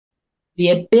The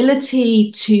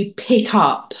ability to pick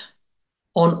up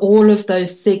on all of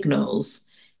those signals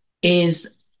is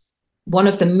one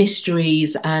of the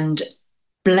mysteries and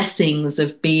blessings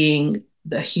of being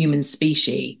the human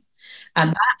species. And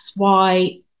that's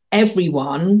why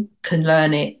everyone can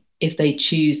learn it if they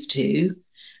choose to.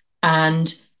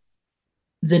 And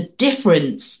the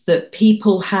difference that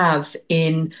people have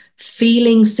in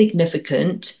feeling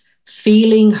significant,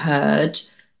 feeling heard,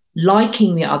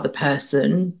 liking the other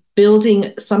person,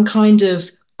 building some kind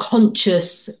of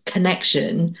conscious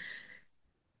connection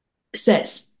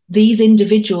sets these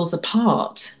individuals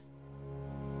apart.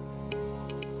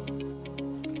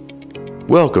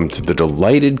 Welcome to the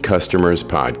Delighted Customers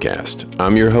Podcast.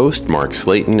 I'm your host, Mark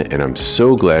Slayton, and I'm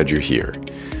so glad you're here.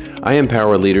 I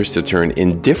empower leaders to turn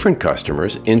indifferent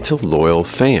customers into loyal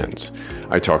fans.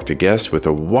 I talk to guests with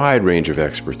a wide range of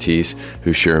expertise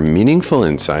who share meaningful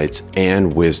insights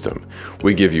and wisdom.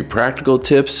 We give you practical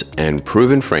tips and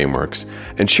proven frameworks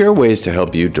and share ways to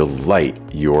help you delight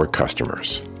your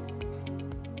customers.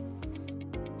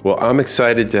 Well, I'm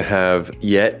excited to have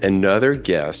yet another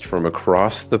guest from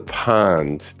across the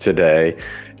pond today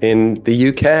in the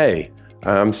UK.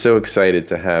 I'm so excited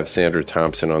to have Sandra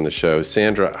Thompson on the show.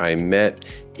 Sandra, I met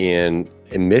in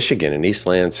Michigan, in East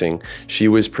Lansing. She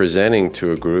was presenting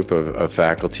to a group of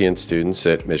faculty and students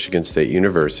at Michigan State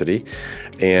University.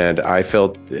 And I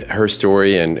felt her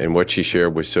story and what she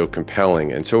shared was so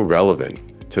compelling and so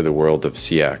relevant to the world of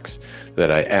CX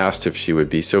that I asked if she would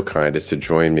be so kind as to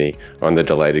join me on the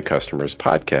Delighted Customers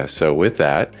podcast. So with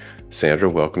that, Sandra,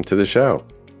 welcome to the show.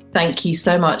 Thank you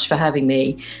so much for having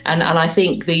me. And I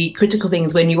think the critical thing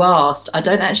is when you asked, I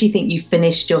don't actually think you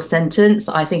finished your sentence.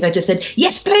 I think I just said,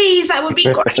 yes, please, that would be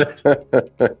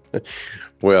great.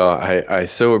 Well, I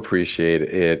so appreciate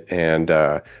it. And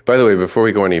by the way, before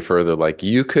we go any further, like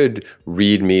you could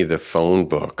read me the phone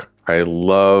book. I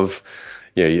love,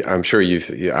 I'm sure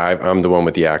I'm the one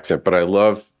with the accent, but I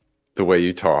love the way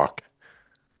you talk.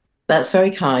 That's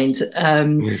very kind.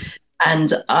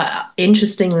 And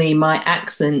interestingly, my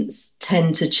accents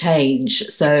tend to change.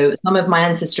 So some of my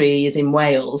ancestry is in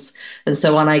Wales. And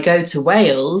so when I go to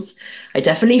Wales, I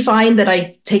definitely find that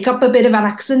I take up a bit of an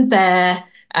accent there,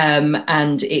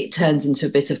 and it turns into a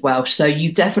bit of Welsh. So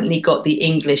you've definitely got the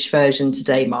English version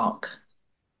today, Mark.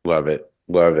 Love it.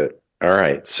 Love it. All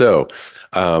right. So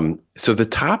the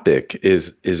topic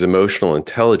is emotional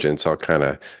intelligence. I'll kind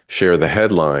of share the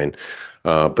headline,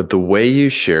 but the way you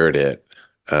shared it,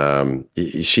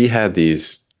 she had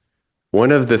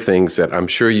one of the things that I'm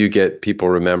sure you get people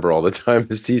remember all the time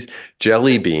is these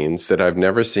jelly beans that I've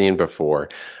never seen before.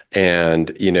 And,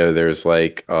 there's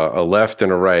like a left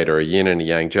and a right or a yin and a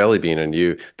yang jelly bean, and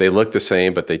they look the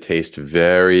same, but they taste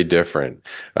very different.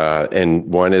 And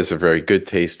one is a very good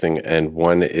tasting and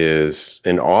one is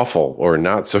an awful or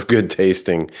not so good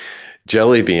tasting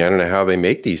jelly bean. I don't know how they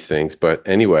make these things, but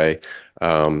anyway,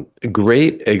 a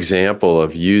great example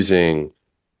of using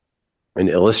an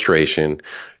illustration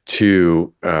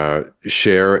to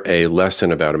share a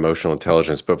lesson about emotional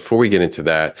intelligence. But before we get into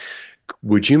that,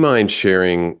 would you mind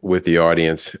sharing with the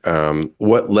audience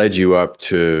what led you up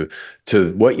to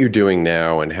what you're doing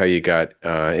now and how you got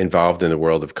involved in the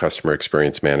world of customer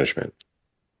experience management?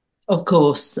 Of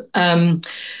course.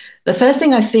 The first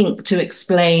thing I think to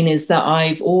explain is that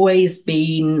I've always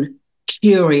been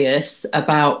curious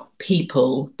about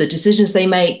people, the decisions they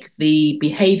make, the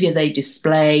behavior they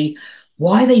display,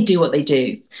 why they do what they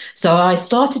do. So I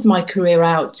started my career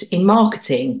out in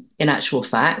marketing, in actual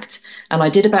fact, and I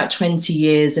did about 20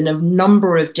 years in a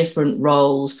number of different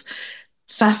roles,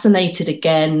 fascinated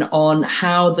again on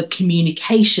how the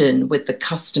communication with the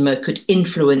customer could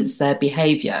influence their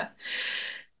behavior.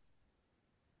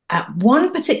 At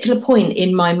one particular point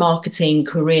in my marketing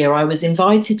career, I was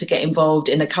invited to get involved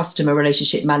in a customer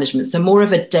relationship management, so more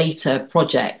of a data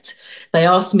project. They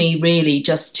asked me really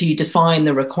just to define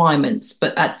the requirements.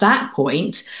 But at that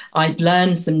point, I'd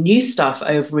learned some new stuff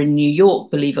over in New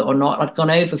York, believe it or not. I'd gone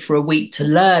over for a week to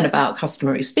learn about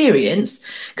customer experience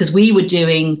because we were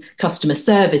doing customer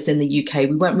service in the UK.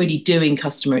 We weren't really doing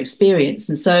customer experience.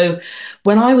 And so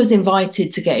when I was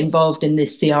invited to get involved in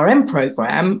this CRM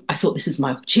program, I thought this is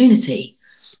my opportunity.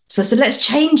 So I said, let's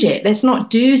change it. Let's not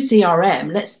do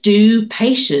CRM. Let's do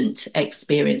patient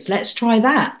experience. Let's try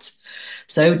that.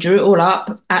 So drew it all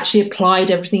up, actually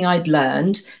applied everything I'd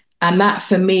learned. And that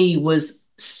for me was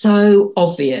so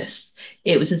obvious.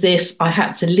 It was as if I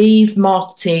had to leave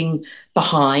marketing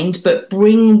behind, but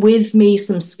bring with me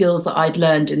some skills that I'd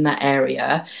learned in that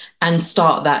area and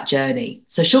start that journey.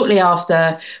 So shortly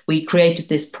after, we created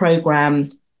this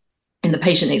program in the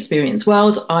patient experience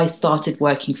world, I started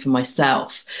working for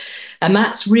myself. And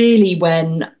that's really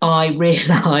when I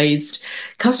realized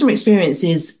customer experience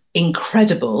is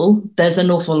incredible. There's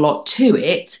an awful lot to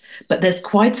it, but there's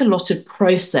quite a lot of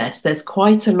process. There's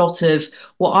quite a lot of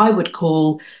what I would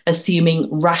call assuming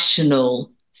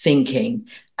rational thinking.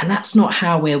 And that's not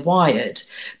how we're wired,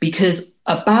 because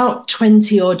about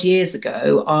 20 odd years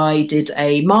ago, I did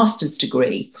a master's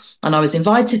degree and I was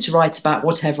invited to write about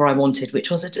whatever I wanted,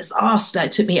 which was a disaster.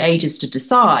 It took me ages to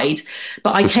decide.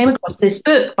 But I came across this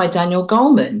book by Daniel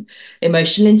Goleman,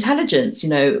 Emotional Intelligence. You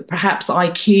know, perhaps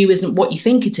IQ isn't what you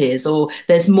think it is, or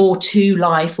there's more to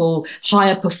life, or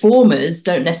higher performers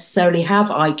don't necessarily have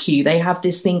IQ. They have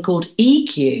this thing called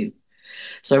EQ.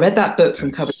 So I read that book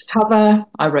from cover to cover.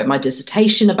 I wrote my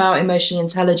dissertation about emotional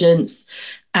intelligence.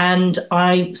 And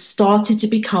I started to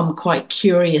become quite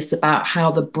curious about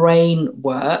how the brain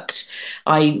worked.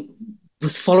 I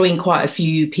was following quite a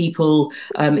few people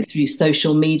through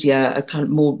social media, kind of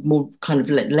more kind of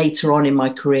later on in my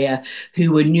career,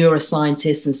 who were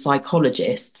neuroscientists and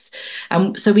psychologists.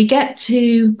 And so we get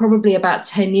to probably about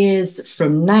 10 years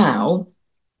from now,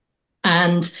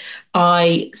 and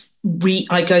I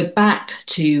go back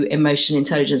to emotional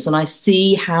intelligence and I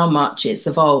see how much it's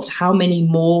evolved, how many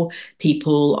more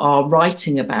people are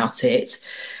writing about it.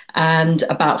 And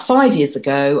about 5 years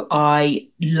ago, I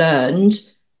learned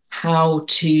how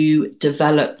to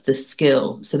develop the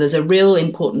skill. So there's a real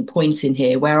important point in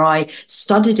here where I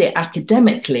studied it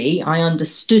academically. I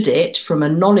understood it from a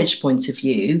knowledge point of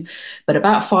view. But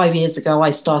about 5 years ago,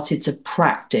 I started to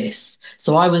practice.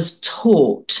 So I was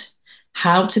taught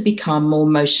how to become more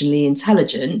emotionally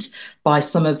intelligent by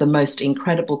some of the most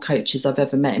incredible coaches I've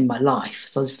ever met in my life.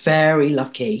 So I was very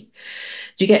lucky.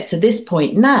 To get to this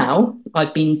point now,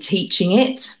 I've been teaching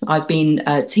it. I've been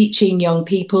teaching young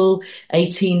people,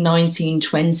 18, 19,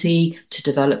 20, to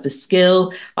develop the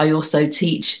skill. I also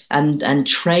teach and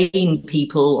train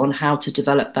people on how to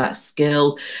develop that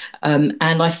skill. And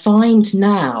I find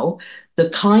now the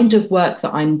kind of work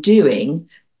that I'm doing,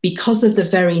 because of the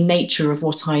very nature of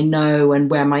what I know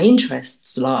and where my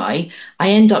interests lie, I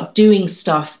end up doing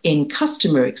stuff in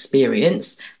customer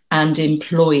experience and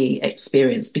employee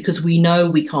experience, because we know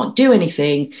we can't do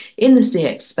anything in the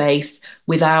CX space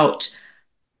without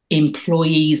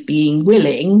employees being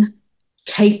willing,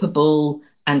 capable,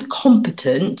 and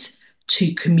competent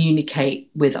to communicate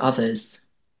with others.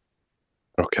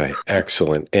 Okay,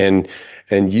 excellent. And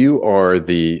you're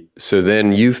the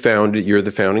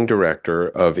founding director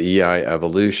of EI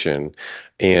Evolution.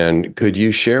 And could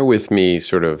you share with me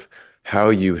sort of how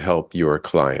you help your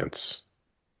clients?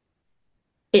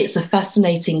 It's a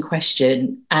fascinating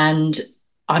question. And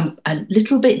I'm a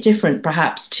little bit different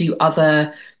perhaps to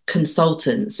other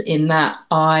consultants in that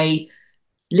I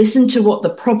listen to what the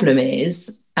problem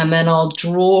is, and then I'll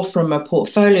draw from a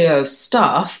portfolio of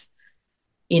stuff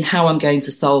in how I'm going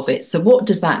to solve it. So what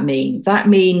does that mean? That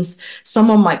means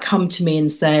someone might come to me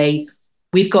and say,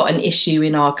 we've got an issue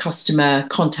in our customer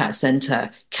contact center.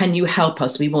 Can you help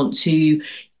us? We want to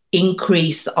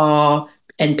increase our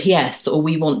NPS, or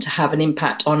we want to have an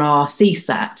impact on our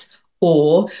CSAT,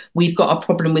 or we've got a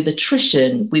problem with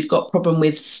attrition, we've got a problem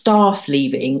with staff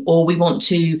leaving, or we want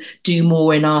to do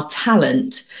more in our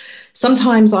talent.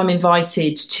 Sometimes I'm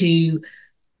invited to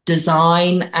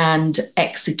design and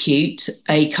execute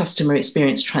a customer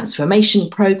experience transformation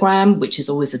program, which is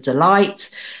always a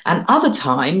delight. And other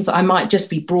times I might just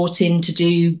be brought in to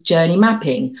do journey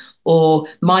mapping, or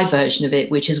my version of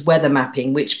it, which is weather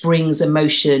mapping, which brings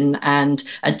emotion and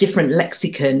a different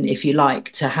lexicon, if you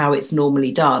like, to how it's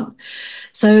normally done.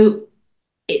 So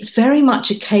it's very much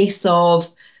a case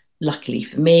of, luckily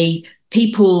for me,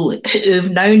 people who've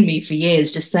known me for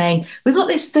years just saying, we've got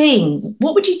this thing.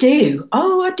 What would you do?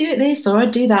 Oh, I'd do it this or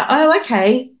I'd do that. Oh,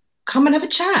 okay. Come and have a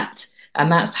chat.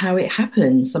 And that's how it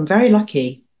happens. I'm very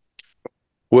lucky.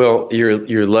 Well,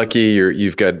 you're lucky.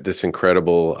 You've got this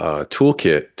incredible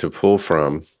toolkit to pull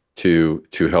from to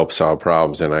help solve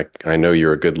problems, and I know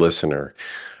you're a good listener.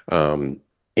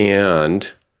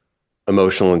 And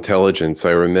emotional intelligence.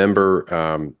 I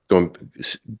remember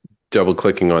double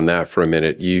clicking on that for a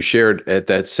minute. You shared at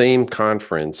that same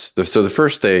conference. So the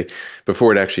first day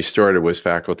before it actually started was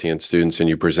faculty and students, and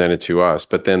you presented to us.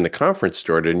 But then the conference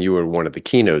started, and you were one of the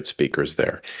keynote speakers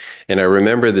there. And I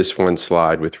remember this one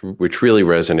slide which really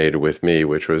resonated with me,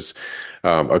 which was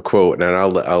a quote, and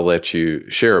I'll let you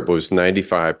share it. But it was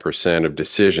 95% of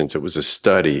decisions. It was a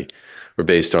study, were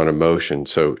based on emotion.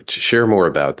 So share more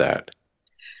about that.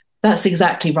 That's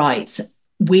exactly right.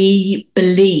 We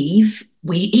believe,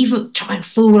 we even try and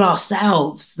fool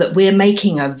ourselves that we're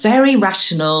making a very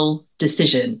rational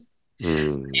decision.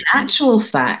 In actual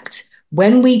fact,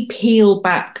 when we peel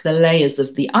back the layers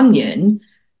of the onion,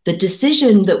 the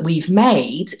decision that we've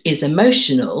made is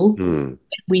emotional. Mm.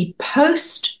 We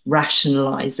post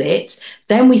rationalize it,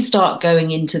 then we start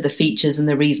going into the features and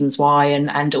the reasons why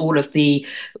and all of the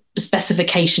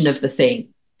specification of the thing.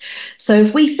 So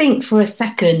if we think for a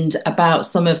second about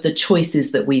some of the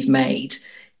choices that we've made,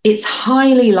 it's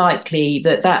highly likely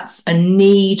that that's a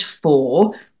need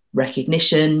for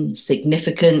recognition,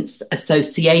 significance,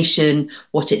 association,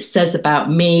 what it says about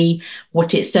me,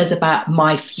 what it says about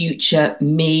my future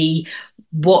me,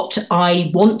 what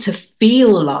I want to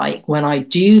feel like when I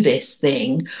do this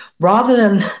thing, rather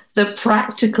than the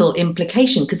practical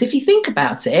implication. Because if you think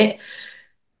about it,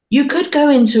 you could go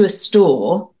into a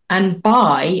store and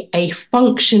buy a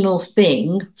functional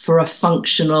thing for a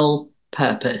functional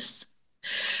purpose.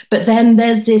 But then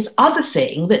there's this other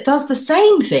thing that does the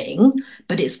same thing,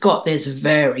 but it's got this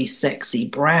very sexy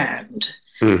brand.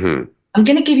 Mm-hmm. I'm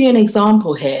going to give you an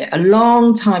example here. A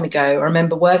long time ago, I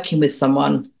remember working with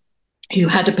someone who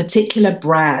had a particular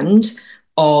brand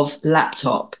of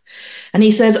laptop. And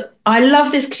he said, I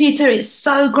love this computer. It's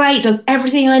so great, does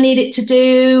everything I need it to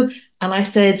do. And I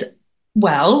said,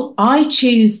 well, I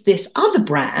choose this other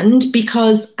brand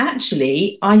because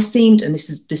actually I seemed, and this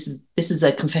is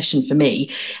a confession for me,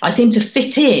 I seem to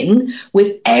fit in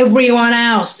with everyone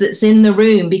else that's in the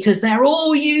room because they're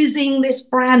all using this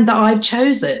brand that I've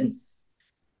chosen.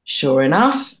 Sure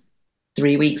enough,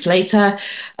 3 weeks later,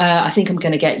 I think I'm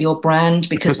going to get your brand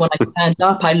because when I turned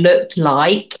up, I looked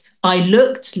like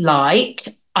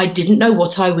I didn't know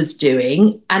what I was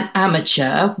doing, an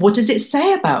amateur. What does it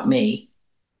say about me?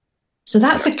 So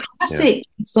that's a classic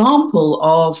example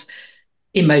of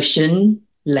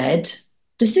emotion-led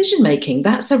decision making.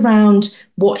 That's around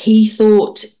what he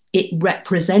thought it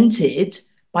represented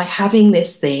by having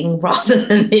this thing rather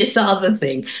than this other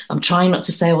thing. I'm trying not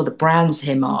to say all the brands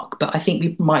here, Mark, but I think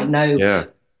we might know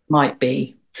might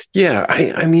be. Yeah,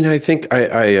 I mean, I think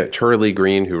I Charlie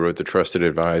Green, who wrote The Trusted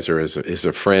Advisor, is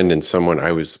a friend and someone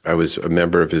I was a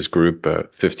member of his group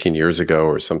 15 years ago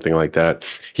or something like that.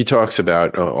 He talks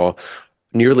about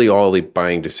nearly all the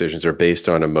buying decisions are based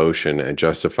on emotion and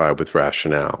justified with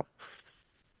rationale.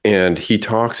 And he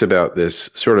talks about this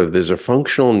sort of, there's a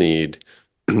functional need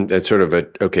that's sort of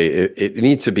it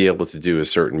needs to be able to do a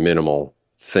certain minimal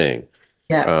thing.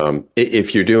 Yeah.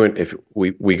 If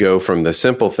we go from the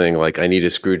simple thing, like I need a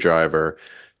screwdriver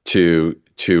to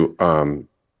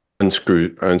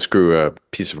unscrew a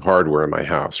piece of hardware in my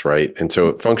house, right? And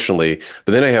so functionally,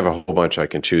 but then I have a whole bunch I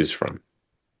can choose from.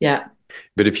 Yeah.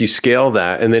 But if you scale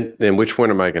that, and then which one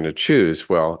am I going to choose?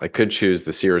 Well, I could choose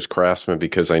the Sears Craftsman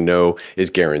because I know is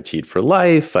guaranteed for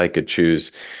life. I could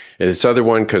choose this other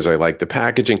one because I like the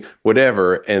packaging,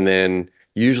 whatever. And then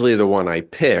usually the one I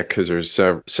pick, because there's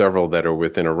several that are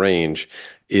within a range,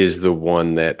 is the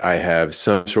one that I have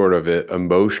some sort of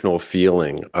emotional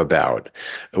feeling about.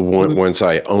 Once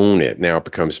I own it, now it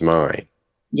becomes mine.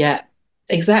 Yeah,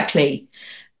 exactly.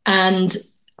 And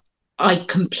I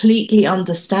completely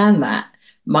understand that.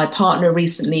 My partner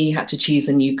recently had to choose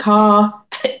a new car.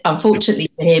 Unfortunately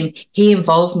for him, he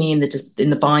involved me in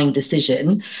the buying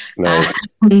decision. Nice.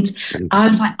 And I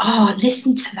was like, oh,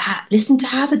 listen to that. Listen to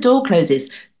how the door closes.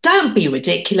 Don't be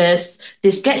ridiculous.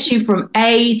 This gets you from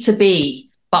A to B.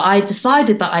 But I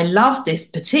decided that I loved this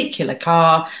particular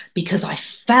car because I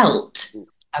felt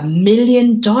 $1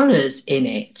 million in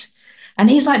it. And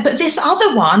he's like, but this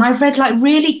other one, I've read like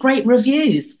really great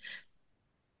reviews.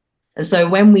 And so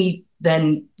when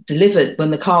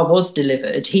the car was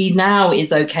delivered, he now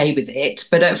is okay with it.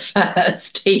 But at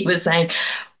first he was saying,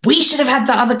 we should have had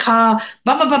the other car,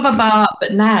 blah, blah, blah, blah, blah.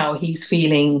 But now he's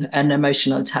feeling an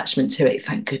emotional attachment to it.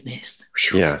 Thank goodness.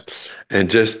 Whew. Yeah. And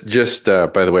just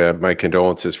by the way, my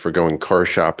condolences for going car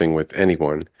shopping with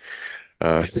anyone.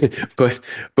 Uh,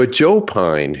 but Joe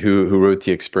Pine, who wrote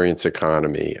The Experience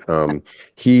Economy,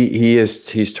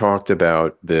 he's talked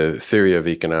about the theory of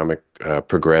economic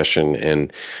progression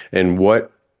and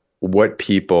what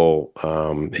people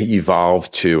evolve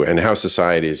to and how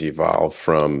society has evolved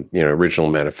from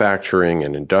original manufacturing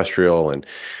and industrial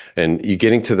and you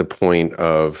getting to the point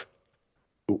of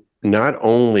not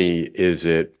only is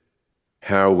it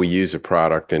how we use a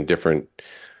product in different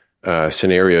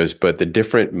scenarios, but the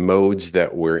different modes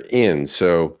that we're in.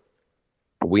 So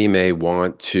we may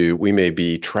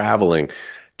be traveling,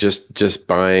 just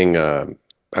buying a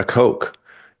Coke,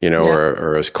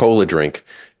 or a cola drink.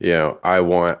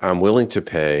 I'm willing to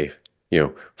pay,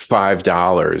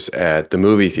 $5 at the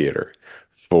movie theater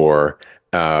for.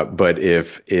 But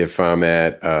if I'm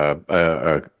at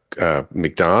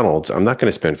McDonald's, I'm not going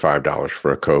to spend $5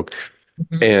 for a Coke.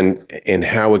 Mhm. and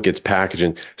how it gets packaged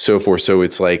and so forth. So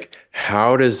it's like,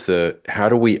 how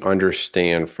do we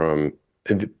understand from,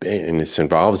 and this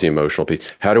involves the emotional piece,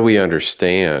 how do we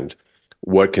understand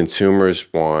what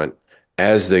consumers want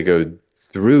as they go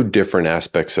through different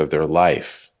aspects of their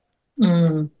life?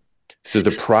 Mm, So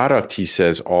the product, he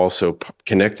says, also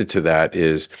connected to that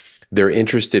is they're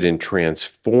interested in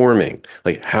transforming.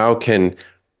 Like, how can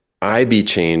I be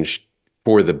changed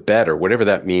for the better, whatever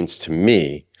that means to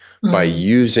me, by mm.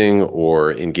 using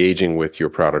or engaging with your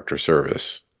product or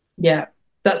service? Yeah,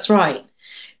 that's right.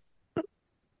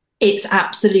 It's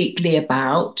absolutely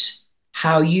about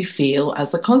how you feel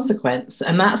as a consequence.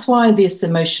 And that's why this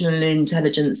emotional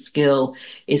intelligence skill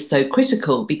is so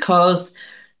critical, because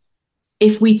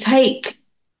if we take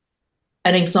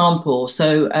an example,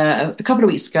 so a couple of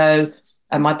weeks ago,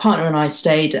 my partner and I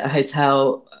stayed at a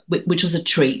hotel, which was a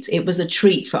treat. It was a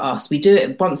treat for us. We do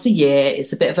it once a year.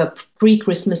 It's a bit of a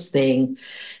pre-Christmas thing.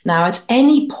 Now, at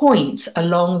any point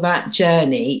along that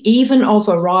journey, even of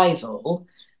arrival,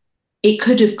 it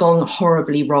could have gone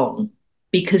horribly wrong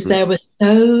because there Mm. were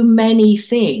so many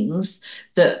things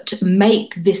that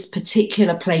make this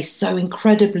particular place so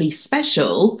incredibly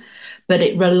special, but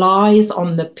it relies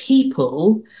on the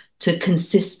people to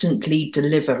consistently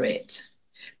deliver it.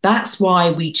 That's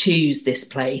why we choose this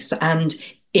place. And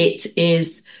it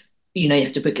is, you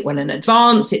have to book it well in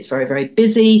advance. It's very, very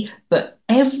busy, but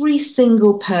every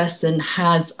single person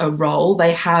has a role.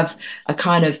 They have a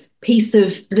kind of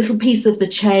little piece of the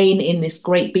chain in this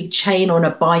great big chain on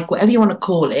a bike, whatever you want to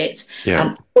call it. Yeah.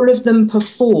 And all of them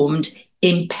performed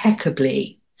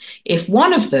impeccably. If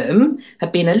one of them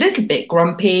had been a little bit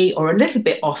grumpy or a little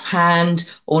bit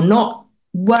offhand or not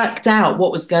worked out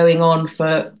what was going on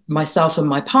for myself and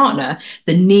my partner,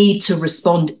 the need to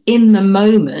respond in the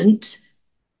moment,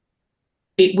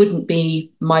 it wouldn't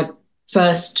be my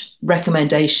first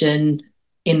recommendation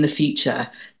in the future.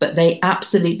 But they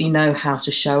absolutely know how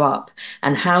to show up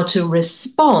and how to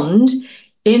respond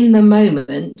in the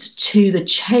moment to the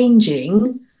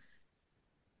changing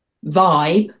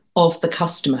vibe of the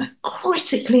customer.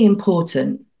 Critically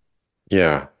important.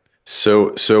 Yeah.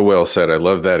 So well said. I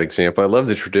love that example. I love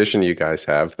the tradition you guys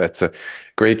have. That's a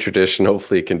great tradition.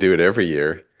 Hopefully you can do it every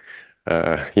year.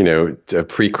 A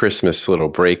pre-Christmas little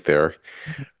break there.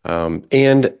 And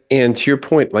to your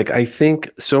point, like, I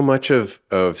think so much of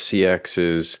CX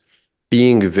is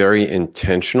being very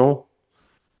intentional,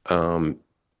 um,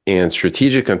 and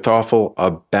strategic and thoughtful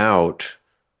about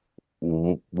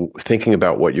thinking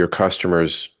about what your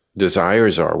customers'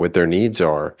 desires are, what their needs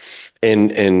are,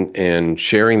 and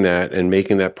sharing that and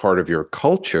making that part of your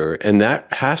culture. And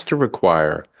that has to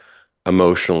require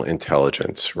emotional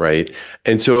intelligence, right?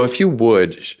 And so if you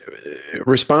would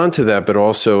respond to that, but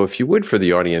also if you would, for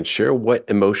the audience, share what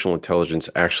emotional intelligence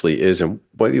actually is and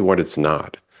maybe what it's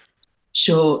not.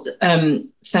 Sure.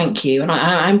 Thank you. And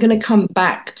I'm going to come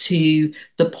back to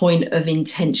the point of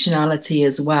intentionality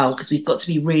as well, because we've got to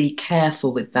be really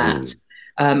careful with that. Mm.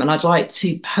 And I'd like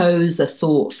to pose a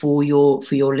thought for your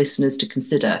listeners to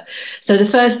consider. So the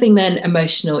first thing then,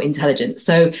 emotional intelligence.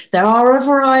 So there are a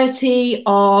variety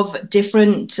of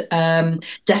different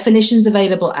definitions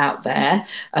available out there.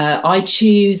 I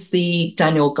choose the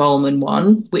Daniel Goleman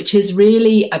one, which is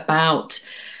really about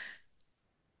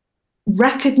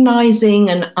recognizing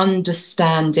and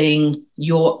understanding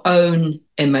your own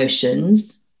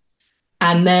emotions.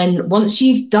 And then once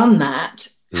you've done that,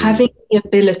 having Mm. the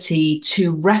ability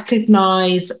to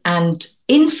recognize and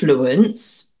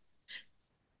influence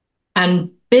and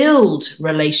build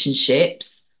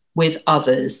relationships with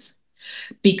others.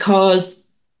 Because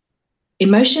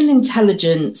emotional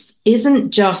intelligence isn't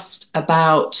just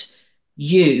about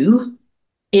you,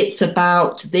 it's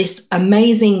about this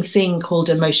amazing thing called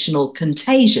emotional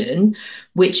contagion,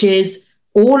 which is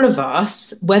all of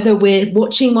us, whether we're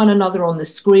watching one another on the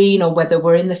screen or whether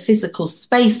we're in the physical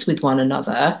space with one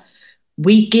another,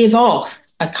 we give off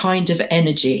a kind of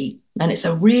energy. And it's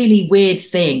a really weird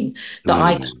thing that Mm.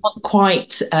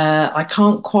 I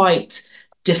can't quite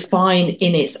define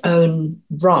in its own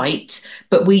right,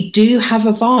 but we do have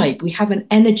a vibe, we have an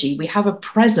energy, we have a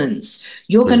presence.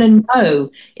 You're going Mm. to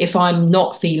know if I'm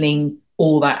not feeling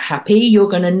all that happy. You're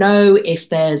going to know if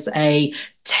there's a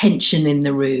tension in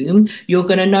the room. You're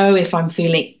going to know if I'm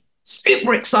feeling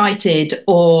super excited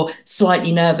or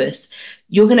slightly nervous.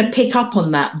 You're going to pick up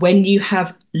on that when you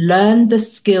have learned the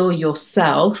skill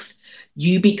yourself.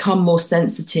 You become more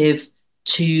sensitive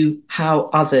to how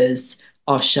others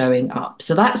are showing up.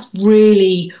 So that's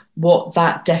really what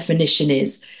that definition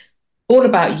is, all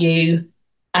about you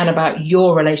and about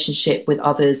your relationship with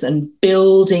others and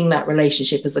building that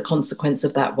relationship as a consequence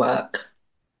of that work.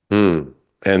 Mm.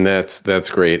 And that's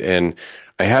great. And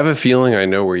I have a feeling I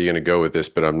know where you're going to go with this,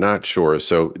 but I'm not sure.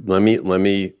 So let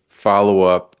me follow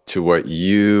up to what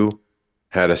you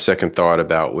had a second thought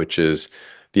about, which is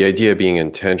the idea of being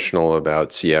intentional about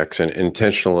CX and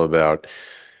intentional about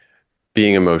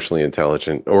being emotionally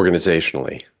intelligent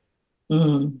organizationally.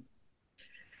 Mm.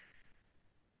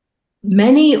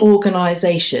 Many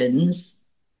organizations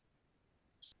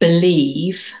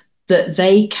believe that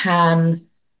they can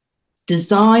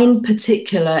design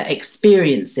particular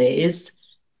experiences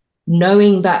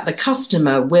knowing that the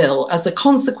customer will, as a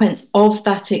consequence of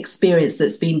that experience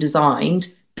that's been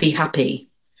designed, be happy,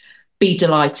 be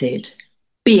delighted,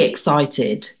 be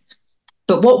excited.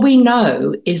 But what we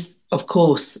know is, of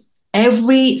course,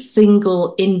 every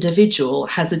single individual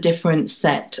has a different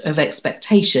set of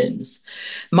expectations.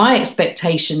 My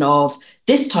expectation of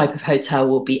this type of hotel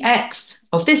will be X,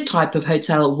 of this type of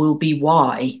hotel will be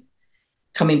Y.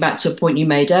 Coming back to a point you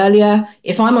made earlier,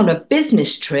 if I'm on a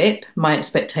business trip, my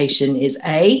expectation is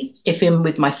A. If I'm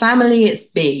with my family, it's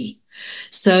B.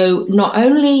 So not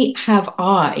only have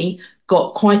I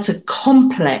got quite a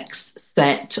complex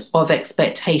set of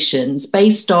expectations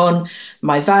based on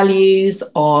my values,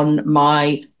 on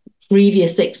my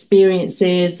previous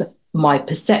experiences, my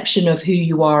perception of who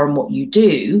you are and what you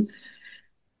do,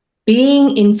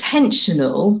 being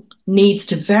intentional needs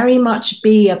to very much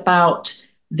be about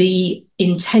the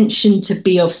intention to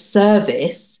be of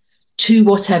service to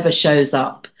whatever shows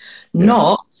up, Yeah.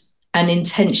 not an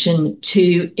intention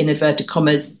to, in inverted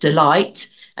commas, delight,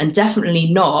 and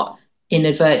definitely not, in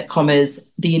inverted commas,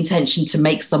 the intention to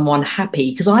make someone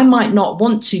happy. Because I might not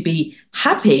want to be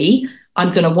happy,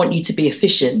 I'm going to want you to be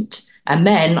efficient. And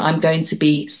then I'm going to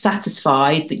be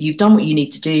satisfied that you've done what you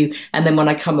need to do. And then when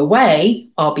I come away,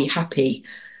 I'll be happy.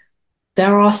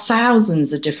 There are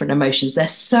thousands of different emotions. They're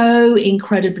so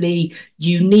incredibly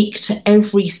unique to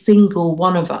every single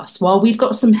one of us. While we've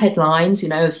got some headlines,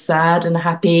 of sad and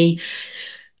happy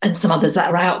and some others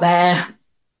that are out there,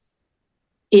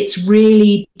 it's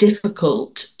really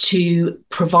difficult to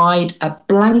provide a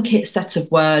blanket set of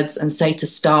words and say to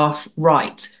staff,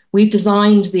 right, we've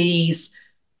designed these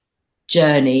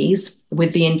journeys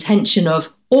with the intention of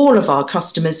all of our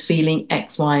customers feeling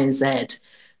X, Y, and Z.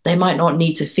 They might not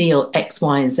need to feel X,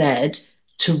 Y, and Z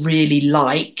to really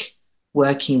like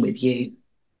working with you.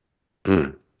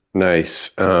 Nice.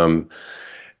 And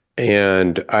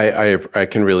I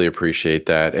can really appreciate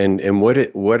that. And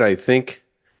what I think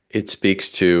it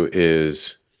speaks to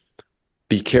is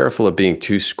be careful of being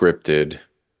too scripted.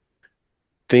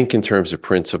 Think in terms of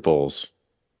principles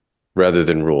rather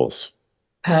than rules.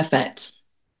 Perfect.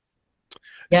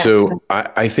 Yeah. So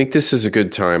I think this is a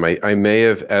good time. I may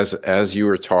have, as you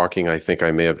were talking, I think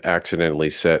I may have accidentally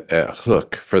set a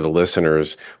hook for the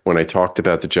listeners when I talked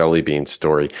about the Jellybean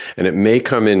story. And it may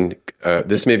come in,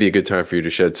 this may be a good time for you to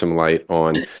shed some light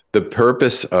on the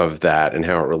purpose of that and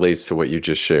how it relates to what you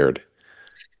just shared.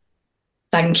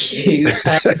 Thank you.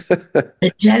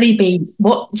 The jelly beans.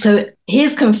 What? So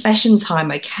here's confession time,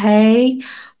 okay?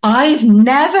 I've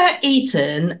never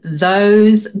eaten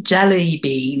those jelly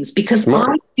beans because I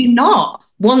Smart. do not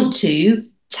want to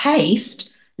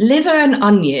taste liver and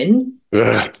onion,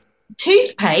 Ugh,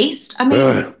 toothpaste. I mean,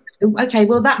 ugh. okay,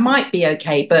 well, that might be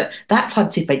okay, but that type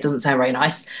of toothpaste doesn't sound very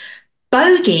nice.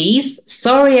 Bogies,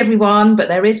 sorry everyone, but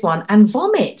there is one, and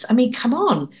vomit. I mean, come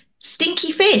on,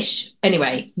 stinky fish.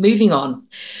 Anyway, moving on.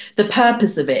 The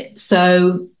purpose of it.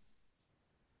 So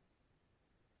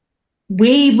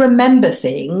we remember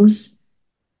things,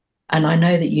 and I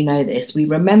know that you know this. We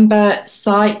remember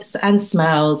sights and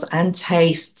smells and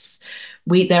tastes.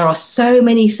 There are so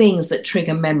many things that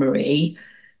trigger memory,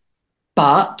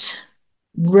 but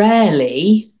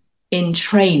rarely in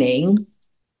training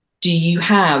do you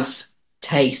have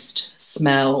taste,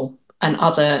 smell, and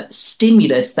other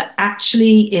stimulus that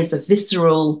actually is a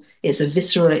visceral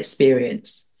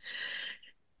experience.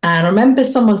 And I remember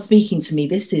someone speaking to me,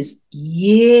 this is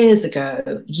years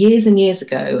ago, years and years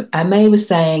ago, and they were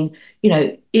saying,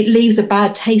 it leaves a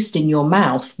bad taste in your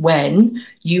mouth when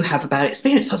you have a bad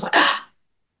experience. So I was like,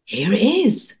 here it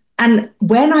is. And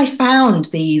when I found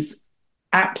these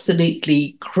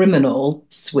absolutely criminal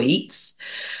sweets,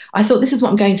 I thought, this is what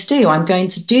I'm going to do. I'm going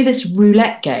to do this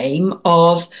roulette game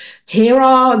of here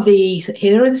are the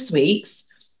sweets,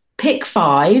 pick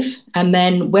 5, and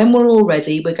then when we're all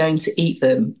ready, we're going to eat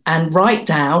them and write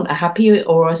down a happy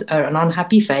or an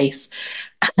unhappy face.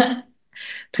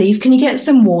 Please, can you get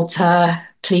some water?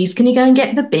 Please, can you go and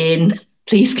get the bin?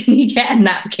 Please, can you get a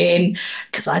napkin?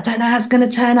 Because I don't know how it's going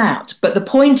to turn out. But the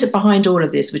point behind all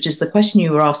of this, which is the question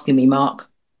you were asking me, Mark,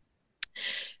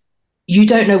 you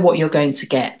don't know what you're going to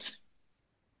get.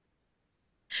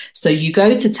 So you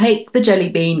go to take the jelly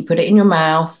bean, put it in your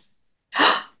mouth.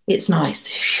 It's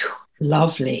nice. Phew,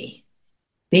 lovely.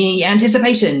 The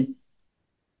anticipation.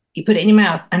 You put it in your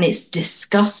mouth and it's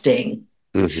disgusting.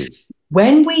 Mm-hmm.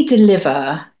 When we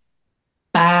deliver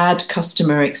bad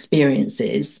customer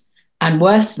experiences, and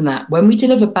worse than that, when we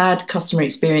deliver bad customer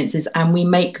experiences and we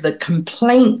make the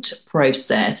complaint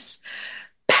process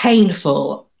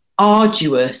painful,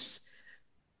 arduous,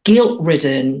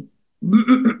 guilt-ridden,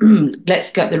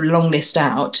 let's get the long list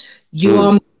out, you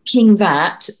are making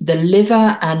that the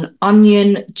liver and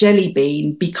onion jelly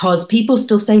bean, because people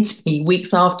still say to me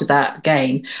weeks after that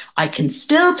game, I can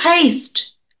still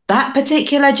taste that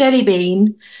particular jelly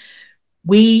bean.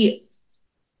 We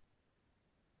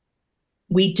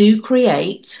do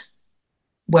create,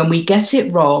 when we get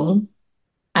it wrong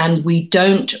and we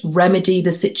don't remedy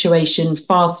the situation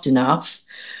fast enough,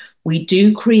 we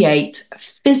do create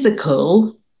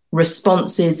physical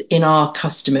responses in our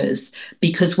customers,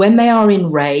 because when they are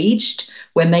enraged,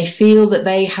 when they feel that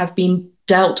they have been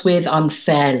dealt with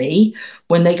unfairly,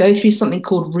 when they go through something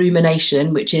called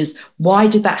rumination, which is, why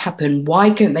did that happen? Why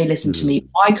couldn't they listen to me?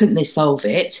 Why couldn't they solve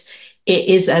it? It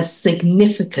is as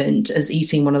significant as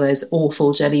eating one of those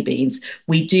awful jelly beans.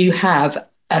 We do have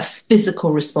a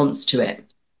physical response to it.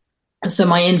 So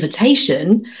my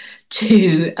invitation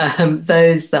to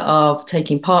those that are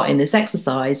taking part in this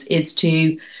exercise is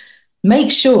to make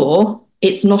sure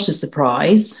it's not a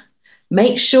surprise.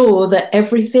 Make sure that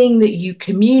everything that you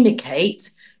communicate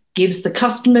gives the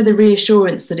customer the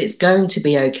reassurance that it's going to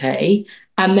be okay.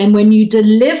 And then when you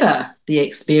deliver the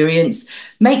experience,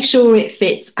 make sure it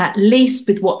fits at least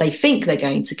with what they think they're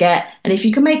going to get. And if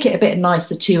you can make it a bit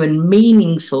nicer too and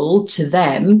meaningful to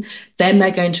them, then they're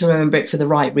going to remember it for the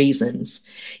right reasons.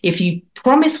 If you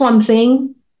promise one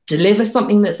thing, deliver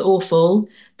something that's awful,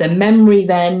 the memory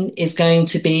then is going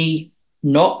to be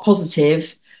not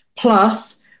positive.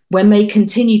 Plus, when they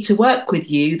continue to work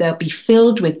with you, they'll be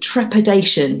filled with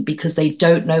trepidation because they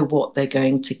don't know what they're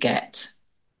going to get.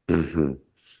 Mm-hmm.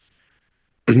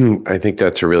 I think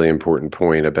that's a really important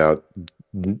point about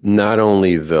not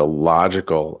only the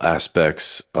logical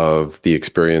aspects of the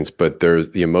experience, but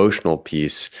there's the emotional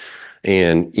piece.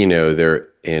 And,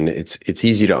 it's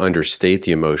easy to understate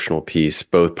the emotional piece,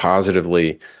 both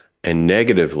positively and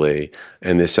negatively.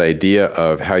 And this idea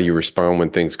of how you respond when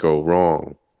things go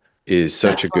wrong is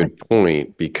such a That's right. good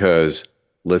point, because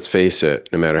let's face it,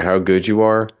 no matter how good you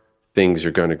are, things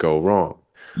are going to go wrong.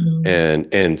 Mm.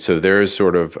 And so there is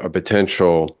sort of a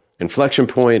potential inflection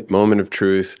point, moment of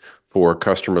truth for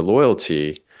customer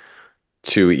loyalty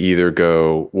to either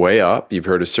go way up. You've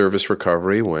heard of service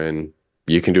recovery, when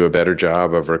you can do a better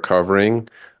job of recovering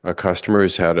a customer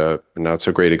who's had a not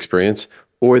so great experience,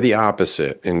 or the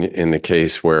opposite in the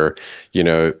case where,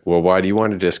 well, why do you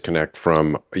want to disconnect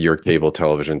from your cable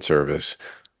television service?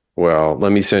 Well,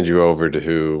 let me send you over to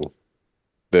who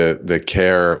the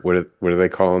care, what do they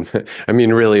call them? I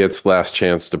mean, really, it's last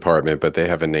chance department, but they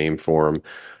have a name for them.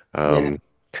 Yeah.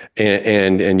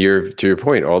 And you're, to your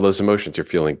point, all those emotions, you're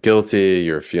feeling guilty,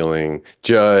 you're feeling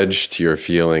judged, you're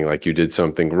feeling like you did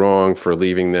something wrong for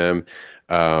leaving them.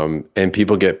 And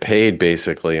people get paid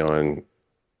basically on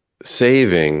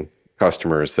saving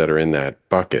customers that are in that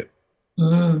bucket.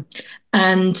 Mm.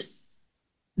 And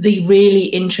the really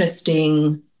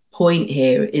interesting point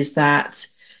here is that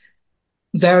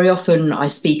very often I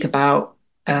speak about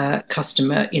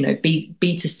customer,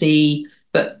 B2C,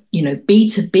 but,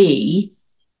 B2B,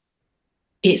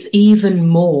 it's even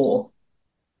more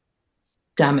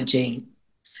damaging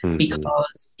Mm-hmm.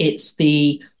 because it's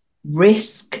the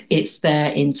risk, it's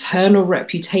their internal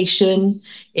reputation,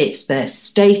 it's their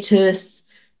status,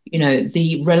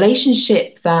 the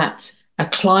relationship that a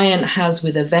client has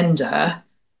with a vendor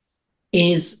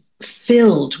is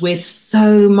filled with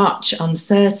so much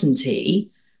uncertainty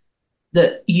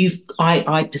that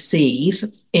I perceive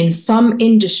in some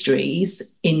industries,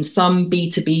 in some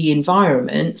B2B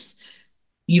environments,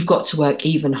 you've got to work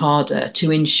even harder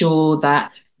to ensure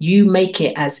that you make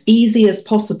it as easy as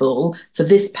possible for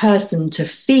this person to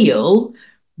feel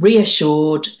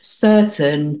reassured,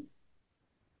 certain,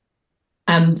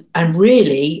 and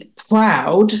really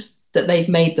proud that they've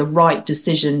made the right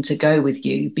decision to go with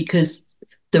you, because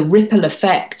the ripple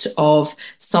effect of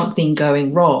something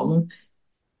going wrong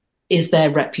is their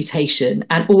reputation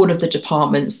and all of the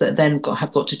departments that then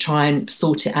have got to try and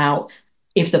sort it out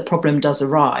if the problem does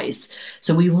arise.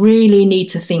 So we really need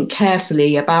to think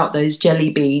carefully about those jelly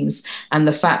beans and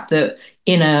the fact that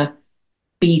in a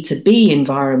B2B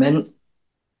environment,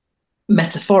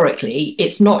 metaphorically,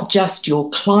 it's not just your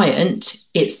client,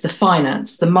 it's the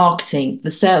finance, the marketing,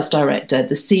 the sales director,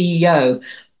 the CEO.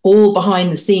 all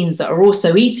behind the scenes that are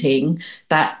also eating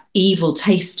that evil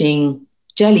tasting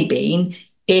jelly bean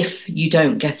if you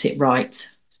don't get it right.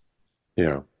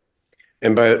 Yeah.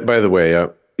 And by the way,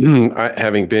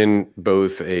 having been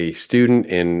both a student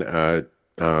in,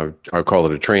 I'll call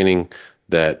it a training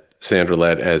that Sandra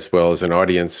led, as well as an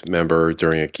audience member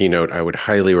during a keynote, I would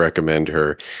highly recommend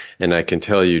her. And I can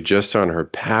tell you, just on her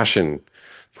passion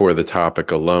for the topic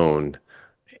alone,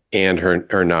 and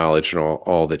her knowledge and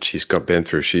all that she's been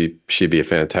through, she'd be a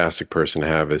fantastic person to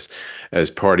have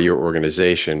as part of your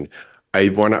organization. I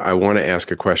want to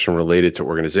ask a question related to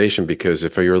organization, because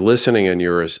if you're listening and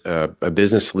you're a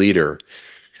business leader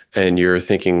and you're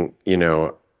thinking,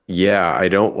 yeah, I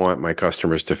don't want my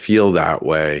customers to feel that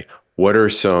way. What are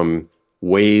some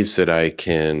ways that I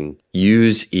can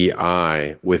use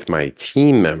EI with my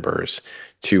team members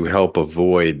to help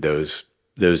avoid those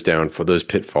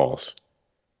pitfalls?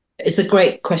 It's a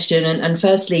great question. And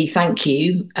firstly, thank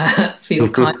you for your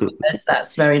kind words.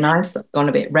 That's very nice. I've gone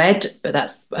a bit red, but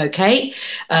that's okay.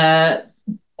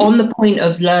 On the point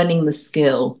of learning the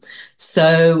skill,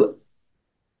 so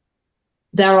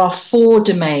there are 4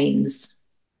 domains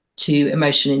to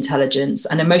emotional intelligence,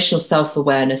 and emotional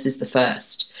self-awareness is the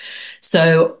first.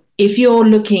 So if you're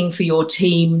looking for your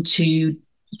team to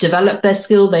develop their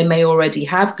skill, they may already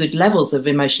have good levels of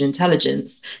emotional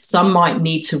intelligence. Some might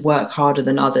need to work harder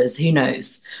than others, who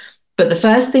knows? But the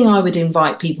first thing I would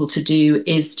invite people to do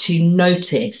is to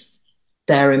notice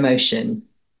their emotion.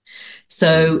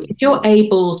 So if you're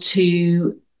able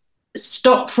to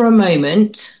stop for a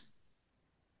moment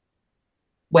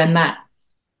when that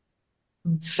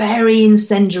very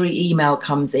incendiary email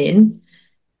comes in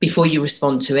before you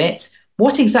respond to it,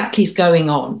 what exactly is going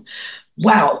on?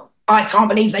 Well, I can't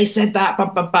believe they said that.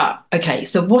 Okay,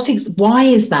 so why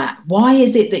is that? Why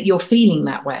is it that you're feeling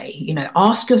that way?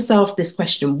 Ask yourself this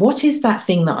question. What is that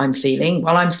thing that I'm feeling?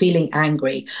 Well, I'm feeling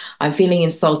angry. I'm feeling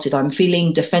insulted. I'm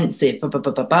feeling defensive.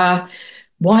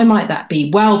 Why might that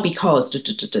be? Well, because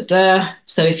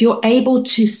So if you're able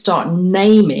to start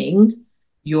naming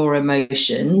your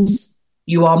emotions,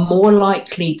 you are more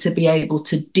likely to be able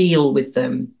to deal with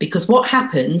them. Because what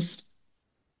happens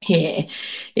here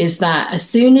is that as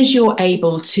soon as you're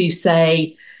able to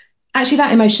say, actually,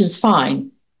 that emotion's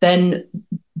fine, then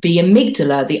the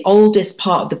amygdala, the oldest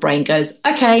part of the brain, goes,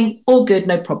 okay, all good,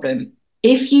 no problem.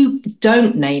 If you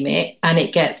don't name it and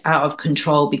it gets out of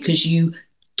control because you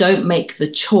don't make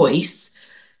the choice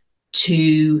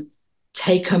to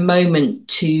take a moment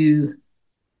to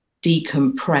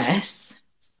decompress,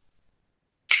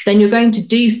 then you're going to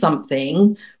do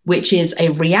something which is a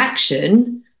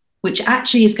reaction, which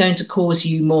actually is going to cause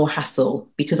you more hassle,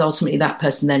 because ultimately that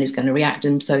person then is going to react,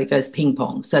 and so it goes ping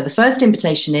pong. So the first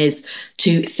invitation is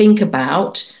to think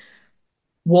about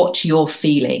what you're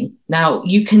feeling. Now,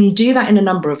 you can do that in a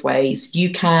number of ways.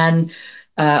 You can,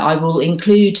 I will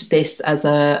include this as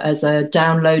a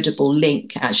downloadable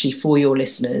link actually for your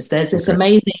listeners. There's this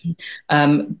amazing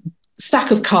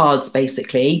stack of cards,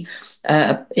 basically.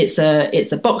 It's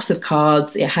a box of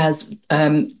cards. It has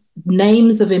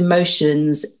names of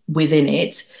emotions within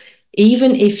it.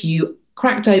 Even if you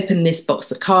cracked open this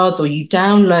box of cards or you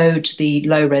download the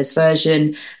low-res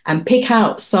version and pick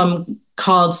out some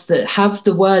cards that have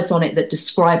the words on it that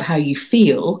describe how you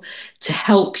feel to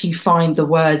help you find the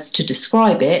words to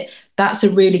describe it, that's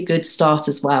a really good start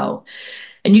as well.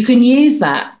 And you can use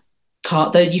that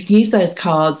card, you can use those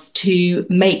cards to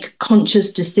make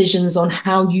conscious decisions on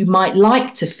how you might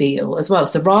like to feel as well.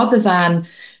 So rather than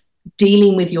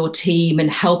dealing with your team and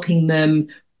helping them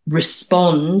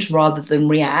respond rather than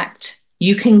react,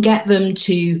 you can get them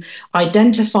to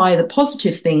identify the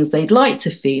positive things they'd like to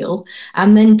feel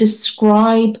and then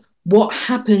describe what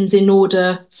happens in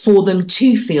order for them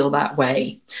to feel that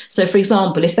way. So, for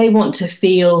example, if they want to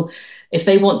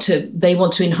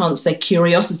enhance their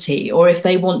curiosity, or if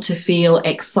they want to feel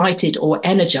excited or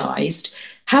energized,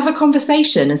 have a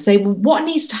conversation and say, well, what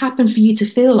needs to happen for you to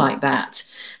feel like that?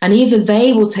 And either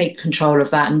they will take control of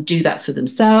that and do that for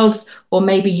themselves, or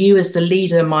maybe you as the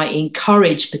leader might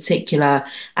encourage particular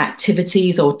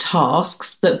activities or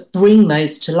tasks that bring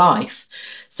those to life.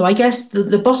 So I guess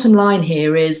the bottom line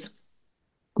here is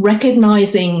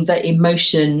recognizing that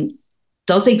emotion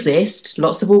does exist.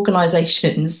 Lots of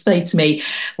organizations say to me,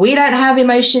 we don't have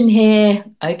emotion here.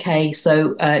 Okay,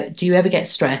 so do you ever get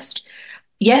stressed?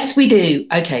 Yes, we do.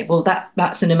 Okay, well,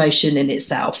 that's an emotion in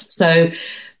itself. So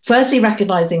firstly,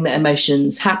 recognizing that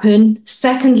emotions happen.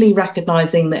 Secondly,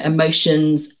 recognizing that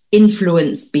emotions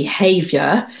influence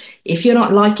behavior. If you're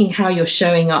not liking how you're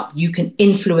showing up, you can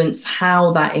influence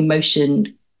how that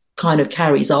emotion kind of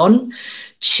carries on.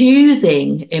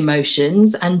 choosing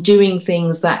emotions and doing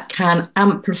things that can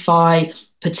amplify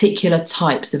particular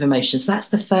types of emotions. So that's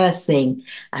the first thing,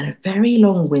 and a very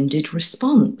long-winded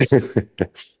response.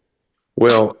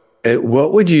 Well,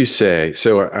 what would you say?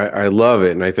 So I love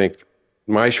it. And I think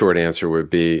my short answer would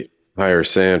be hire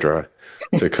Sandra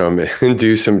to come and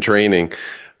do some training.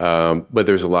 But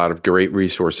there's a lot of great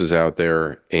resources out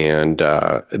there, and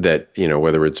that,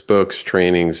 whether it's books,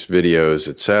 trainings, videos,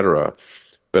 etc.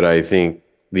 But I think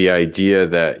the idea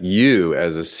that you,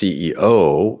 as a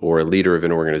CEO or a leader of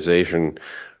an organization,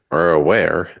 are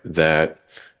aware that,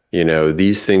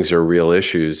 these things are real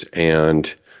issues,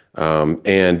 and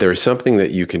there's something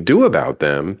that you can do about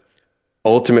them,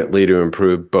 ultimately to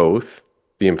improve both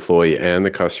the employee and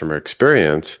the customer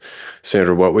experience.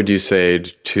 Sandra, what would you say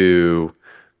to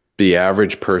the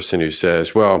average person who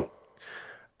says, well,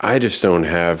 I just don't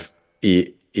have,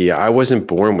 I wasn't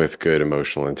born with good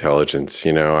emotional intelligence.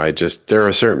 There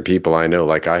are certain people I know,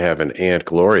 like I have an Aunt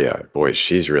Gloria. Boy,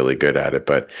 she's really good at it,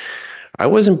 but I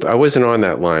wasn't on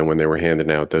that line when they were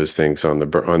handing out those things on the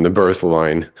birth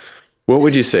line. What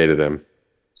would you say to them?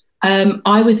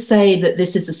 I would say that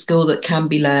this is a skill that can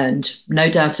be learned, no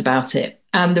doubt about it.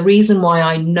 And the reason why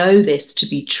I know this to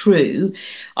be true,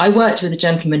 I worked with a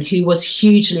gentleman who was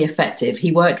hugely effective.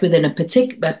 He worked within a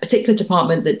particular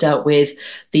department that dealt with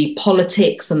the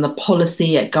politics and the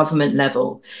policy at government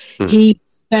level. Hmm. He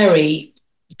was very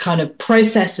kind of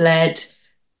process led,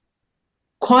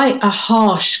 quite a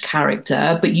harsh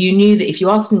character, but you knew that if you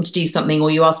asked him to do something or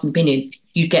you asked an opinion,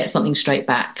 you'd get something straight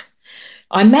back.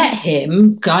 I met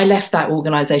him, I left that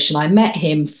organization. I met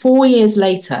him 4 years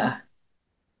later.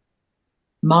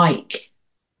 Mike,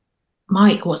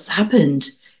 what's happened?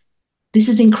 This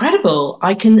is incredible.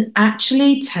 I can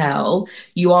actually tell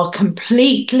you are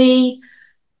completely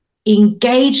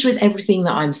engaged with everything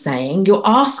that I'm saying. You're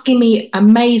asking me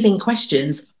amazing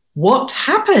questions. What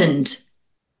happened?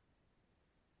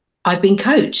 I've been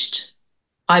coached.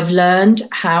 I've learned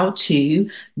how to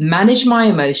manage my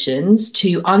emotions,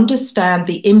 to understand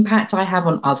the impact I have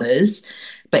on others.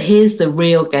 But here's the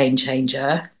real game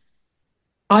changer.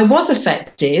 I was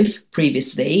effective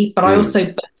previously, but I Mm. also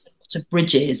burnt a lot of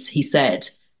bridges, he said.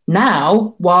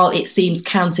 Now, while it seems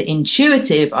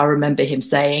counterintuitive, I remember him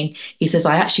saying, he says,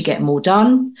 I actually get more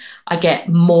done. I get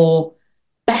more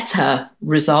better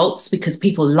results because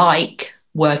people like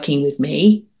working with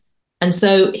me. And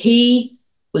so he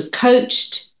was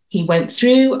coached. He went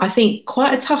through, I think,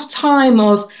 quite a tough time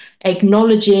of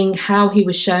acknowledging how he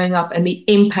was showing up and the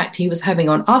impact he was having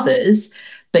on others.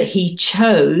 But he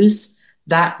chose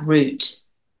that route Yeah.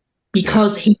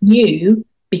 because he knew,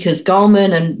 because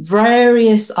Goleman and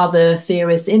various other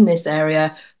theorists in this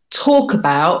area talk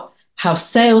about how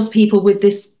salespeople with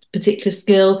this particular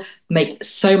skill make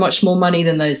so much more money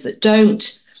than those that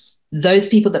don't. Those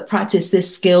people that practice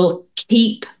this skill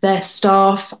keep their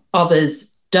staff,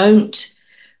 others don't.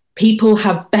 People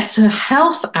have better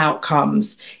health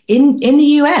outcomes in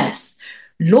the US.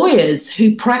 Lawyers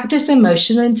who practice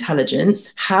emotional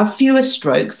intelligence have fewer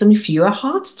strokes and fewer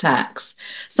heart attacks.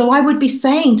 So I would be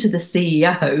saying to the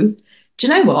CEO, do you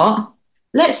know what?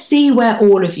 Let's see where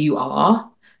all of you are.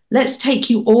 Let's take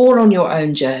you all on your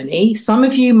own journey. Some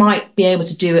of you might be able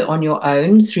to do it on your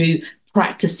own through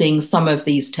practicing some of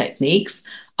these techniques.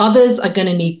 Others are going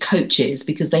to need coaches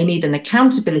because they need an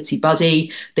accountability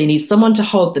buddy. They need someone to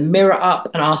hold the mirror up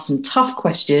and ask some tough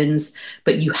questions,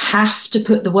 but you have to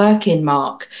put the work in,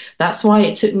 Mark. That's why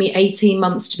it took me 18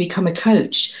 months to become a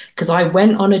coach, because I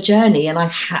went on a journey and I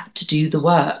had to do the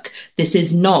work. This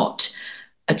is not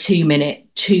a 2 minute,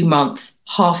 2 month,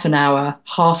 half an hour,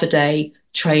 half a day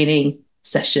training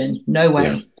session. No Yeah.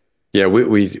 way. Yeah,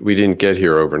 we didn't get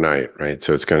here overnight, right?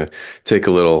 So it's going to take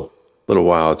a little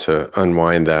while to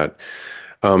unwind that.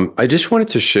 I just wanted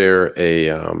to share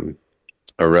a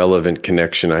relevant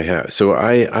connection I have. So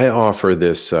I offer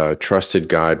this trusted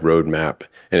guide roadmap,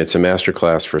 and it's a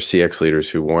masterclass for CX leaders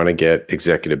who want to get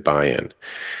executive buy-in.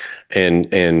 And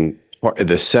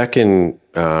the second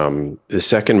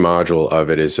module of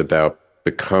it is about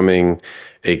becoming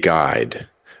a guide,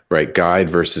 right? Guide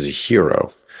versus a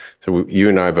hero. So you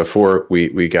and I, before we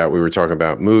were talking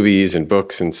about movies and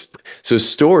books, and so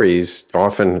stories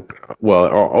often, well,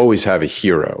 always have a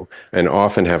hero and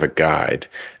often have a guide.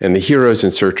 And the hero's in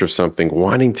search of something,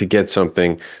 wanting to get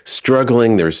something,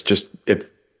 struggling. If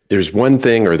there's one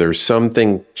thing or there's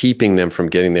something keeping them from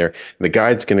getting there, the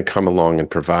guide's going to come along and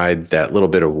provide that little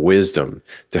bit of wisdom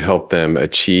to help them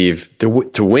achieve, to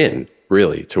win,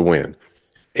 really, to win.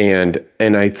 And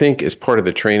I think as part of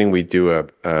the training, we do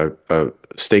a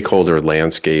stakeholder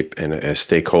landscape and a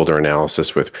stakeholder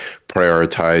analysis with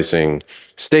prioritizing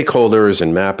stakeholders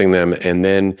and mapping them. And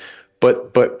then,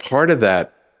 but part of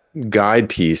that guide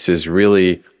piece is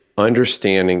really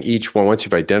understanding each one, once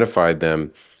you've identified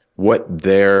them, what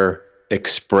their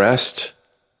expressed,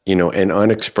 and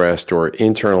unexpressed or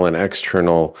internal and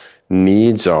external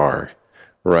needs are,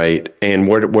 right? And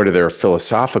what are their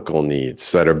philosophical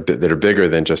needs that are bigger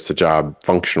than just the job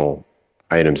functional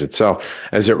items itself,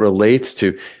 as it relates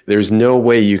to, there's no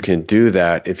way you can do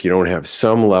that if you don't have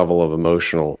some level of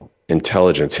emotional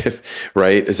intelligence,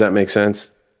 right? Does that make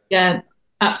sense? Yeah, Mm.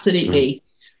 absolutely.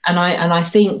 And I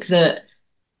think that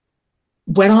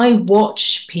when I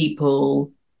watch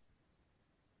people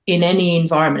in any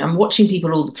environment, I'm watching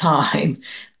people all the time.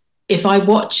 If I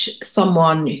watch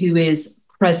someone who is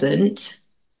present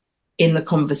in the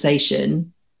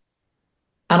conversation,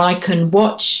 and I can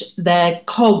watch their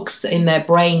cogs in their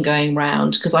brain going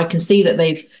round, because I can see that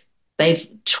they've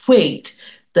twigged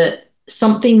that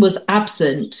something was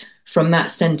absent from that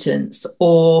sentence,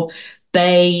 or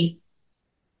they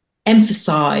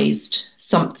emphasized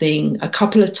something a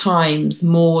couple of times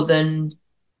more than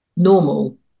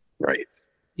normal. Right.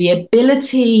 The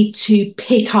ability to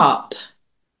pick up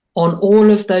on all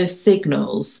of those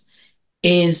signals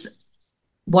is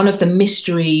one of the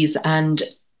mysteries and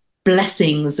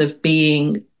blessings of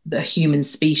being the human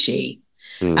species.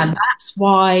 And Mm. that's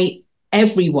why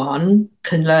everyone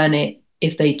can learn it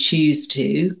if they choose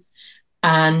to.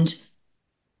 And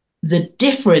the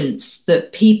difference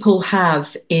that people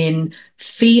have in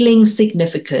feeling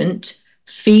significant,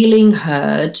 feeling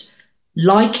heard,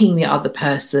 liking the other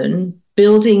person,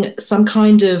 building some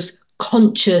kind of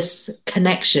conscious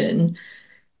connection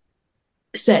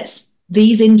sets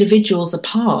these individuals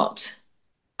apart.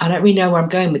 I don't really know where I'm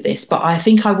going with this, but I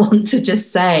think I want to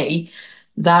just say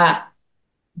that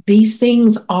these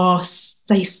things are,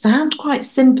 they sound quite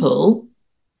simple,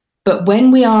 but when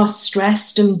we are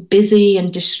stressed and busy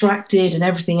and distracted and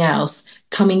everything else,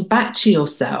 coming back to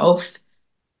yourself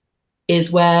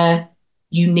is where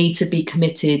you need to be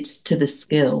committed to the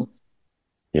skill.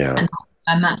 Yeah. And,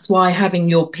 and that's why having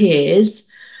your peers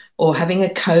or having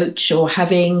a coach or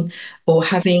having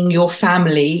your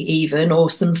family even or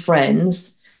some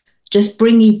friends just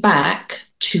bring you back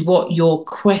to what your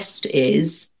quest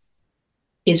is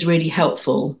really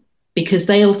helpful, because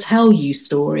they'll tell you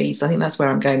stories. I think that's where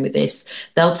I'm going with this.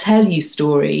 They'll tell you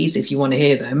stories, if you want to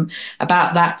hear them,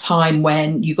 about that time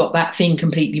when you got that thing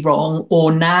completely wrong,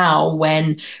 or now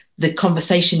when the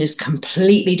conversation is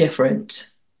completely different.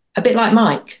 A bit like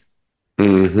Mike.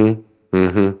 Mm-hmm.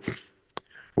 Mm-hmm.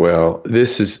 Well,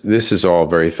 this is all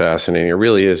very fascinating. It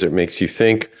really is. It makes you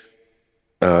think,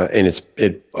 and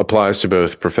it applies to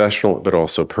both professional but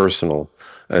also personal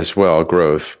as well,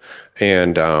 growth.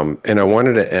 And I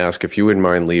wanted to ask if you wouldn't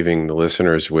mind leaving the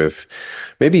listeners with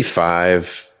maybe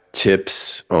 5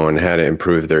 tips on how to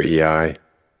improve their EI.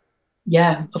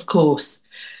 Yeah, of course.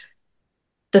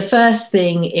 The first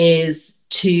thing is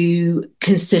to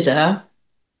consider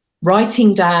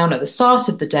writing down at the start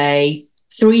of the day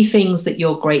 3 things that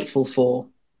you're grateful for.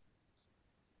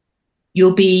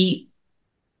 You'll be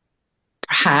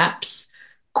perhaps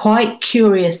quite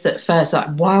curious at first,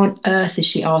 like, why on earth is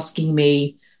she asking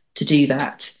me to do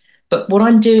that? But what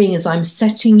I'm doing is I'm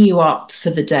setting you up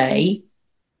for the day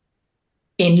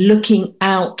in looking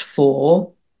out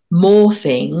for more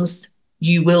things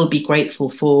you will be grateful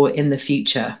for in the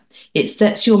future. It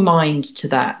sets your mind to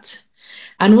that.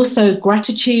 And also,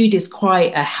 gratitude is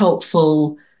quite a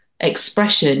helpful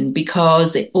expression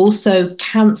because it also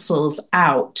cancels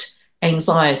out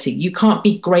anxiety. You can't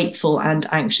be grateful and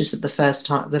anxious at the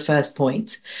first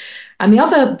point. And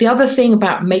the other thing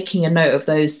about making a note of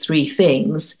those 3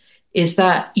 things is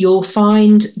that you'll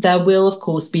find there will, of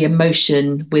course, be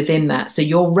emotion within that. So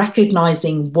you're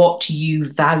recognizing what you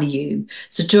value.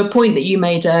 So to a point that you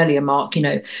made earlier, Mark,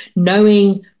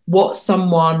 knowing what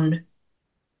someone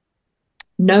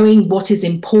knowing what is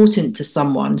important to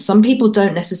someone. Some people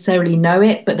don't necessarily know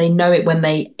it, but they know it when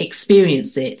they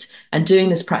experience it. And doing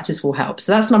this practice will help.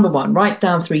 So that's number 1. Write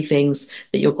down 3 things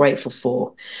that you're grateful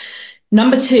for.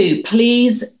 Number 2,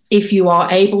 please, if you are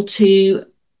able to,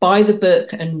 buy the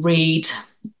book and read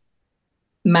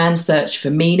Man's Search for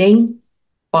Meaning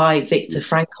by Viktor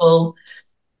Frankl.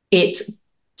 It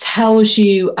tells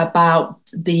you about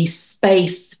the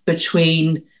space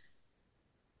between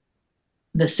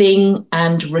the thing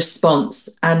and response.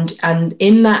 And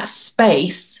in that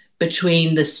space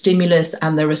between the stimulus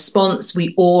and the response,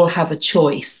 we all have a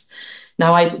choice.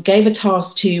 Now, I gave a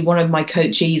task to one of my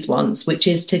coachees once, which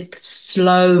is to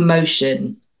slow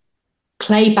motion.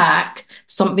 play back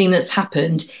something that's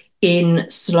happened in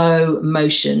slow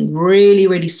motion, really,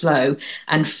 really slow,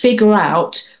 and figure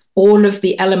out all of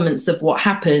the elements of what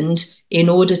happened in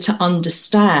order to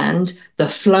understand the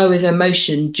flow of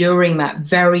emotion during that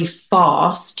very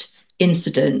fast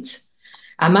incident.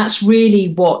 And that's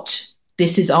really what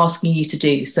this is asking you to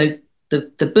do. So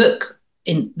the book,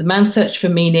 in The Man's Search for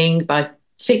Meaning by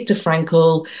Viktor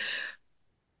Frankl,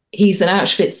 he's an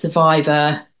Auschwitz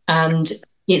survivor, and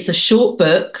it's a short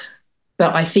book,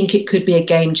 but I think it could be a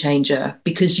game changer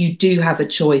because you do have a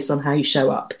choice on how you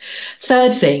show up.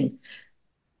 Third thing,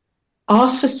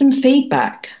 ask for some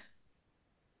feedback.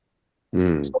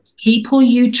 People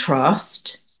you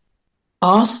trust,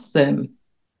 ask them,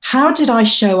 how did I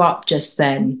show up just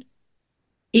then?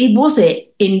 Was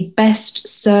it in best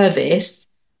service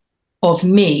of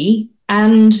me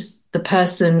and the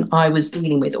person I was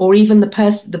dealing with, or even the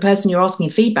person you're asking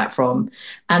feedback from?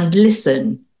 And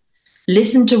listen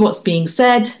to what's being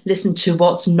said, listen to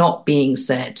what's not being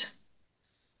said.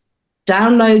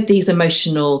 Download these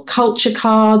emotional culture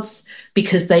cards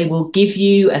because they will give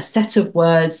you a set of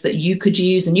words that you could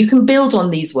use, and you can build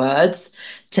on these words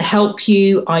to help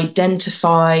you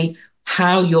identify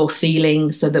how you're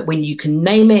feeling so that when you can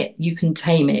name it, you can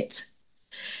tame it.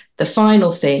 The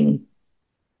final thing,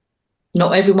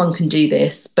 not everyone can do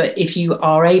this, but if you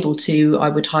are able to, I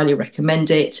would highly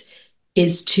recommend it,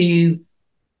 is to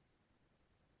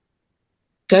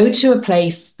go to a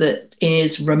place that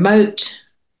is remote,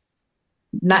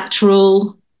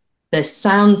 natural, there's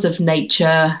sounds of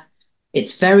nature,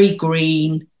 it's very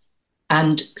green,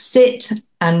 and sit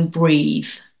and breathe.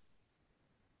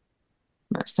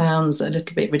 That sounds a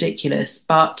little bit ridiculous,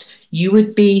 but you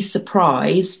would be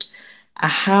surprised at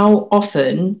how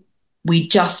often we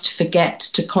just forget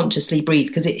to consciously breathe,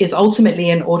 because it is ultimately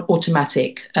an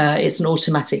automatic. It's an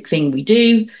automatic thing we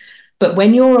do. But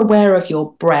when you're aware of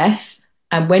your breath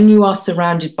and when you are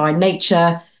surrounded by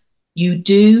nature, you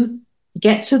do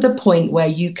get to the point where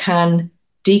you can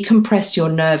decompress your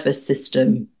nervous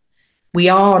system. We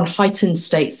are on heightened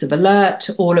states of alert.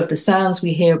 All of the sounds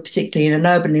we hear, particularly in an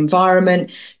urban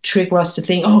environment, trigger us to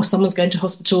think, oh, someone's going to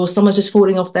hospital, someone's just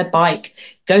falling off their bike.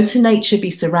 Go to nature, be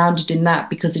surrounded in that,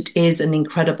 because it is an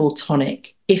incredible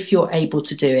tonic if you're able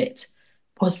to do it.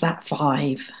 Was that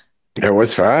 5? That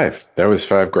was 5. That was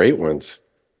 5 great ones.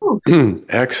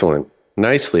 Excellent.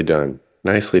 Nicely done.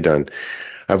 Nicely done.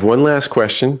 I have one last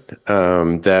question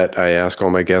that I ask all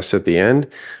my guests at the end,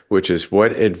 which is,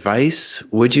 what advice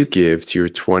would you give to your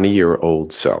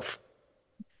 20-year-old self?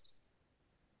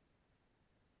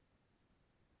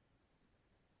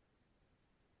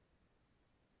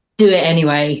 Do it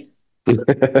anyway. There's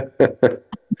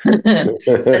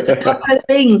a couple of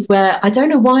things where, I don't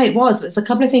know why it was, but there's a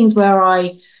couple of things where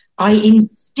I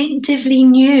instinctively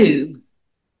knew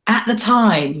at the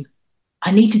time,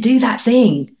 I need to do that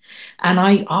thing. And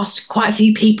I asked quite a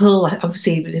few people,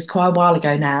 obviously it was quite a while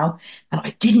ago now, and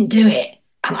I didn't do it.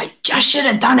 And I just should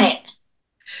have done it.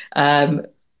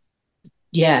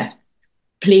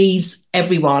 Please,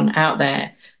 everyone out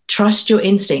there, trust your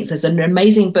instincts. There's an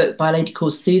amazing book by a lady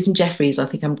called Susan Jeffries. I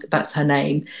think that's her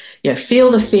name.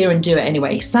 Feel the fear and do it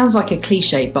anyway. It sounds like a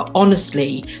cliche, but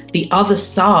honestly, the other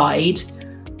side,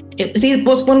 it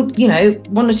was one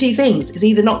or two things. It's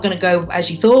either not going to go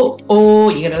as you thought,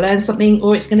 or you're going to learn something,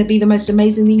 or it's going to be the most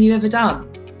amazing thing you've ever done.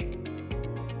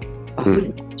 I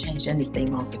wouldn't have changed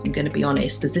anything, Mark, if I'm going to be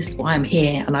honest, because this is why I'm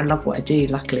here and I love what I do,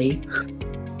 luckily.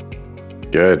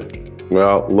 Good.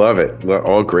 Well, love it.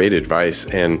 All great advice.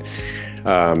 And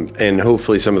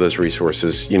hopefully some of those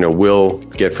resources, we'll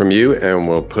get from you and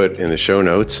we'll put in the show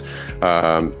notes.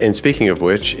 And speaking of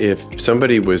which, if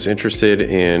somebody was interested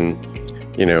in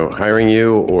hiring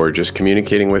you or just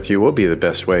communicating with you, what would be the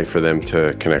best way for them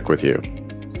to connect with you?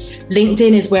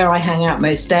 LinkedIn is where I hang out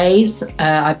most days.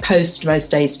 I post most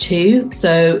days too.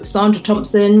 So Sandra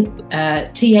Thompson,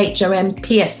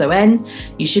 THOMPSON.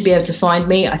 You should be able to find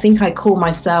me. I think I call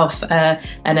myself an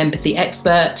empathy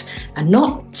expert. And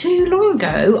not too long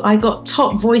ago, I got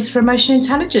top voice for emotional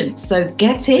intelligence. So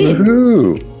get in.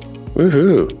 Woohoo!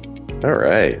 Woohoo! All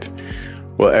right.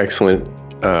 Well, excellent.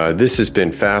 This has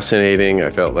been fascinating.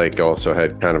 I felt like I also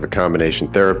had kind of a combination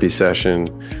therapy session.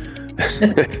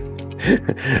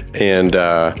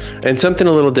 and something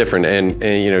a little different, and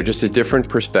just a different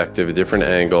perspective, a different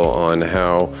angle on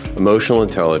how emotional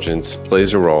intelligence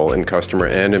plays a role in customer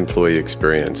and employee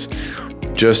experience.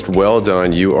 Just well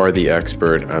done. You are the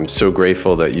expert. I'm so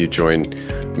grateful that you joined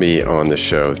me on the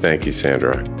show. Thank you,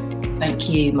 Sandra. Thank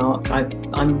you, Mark.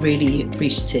 I'm really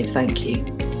appreciative. Thank you.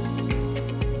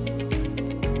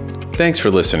 Thanks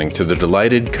for listening to the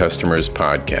Delighted Customers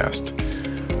podcast.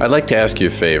 I'd like to ask you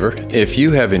a favor. If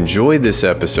you have enjoyed this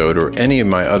episode or any of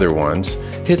my other ones,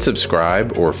 hit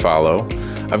subscribe or follow.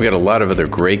 I've got a lot of other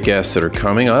great guests that are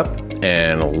coming up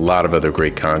and a lot of other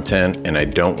great content, and I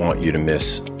don't want you to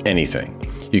miss anything.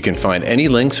 You can find any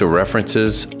links or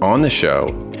references on the show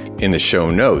in the show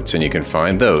notes, and you can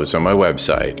find those on my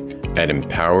website at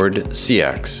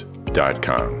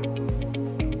empoweredcx.com.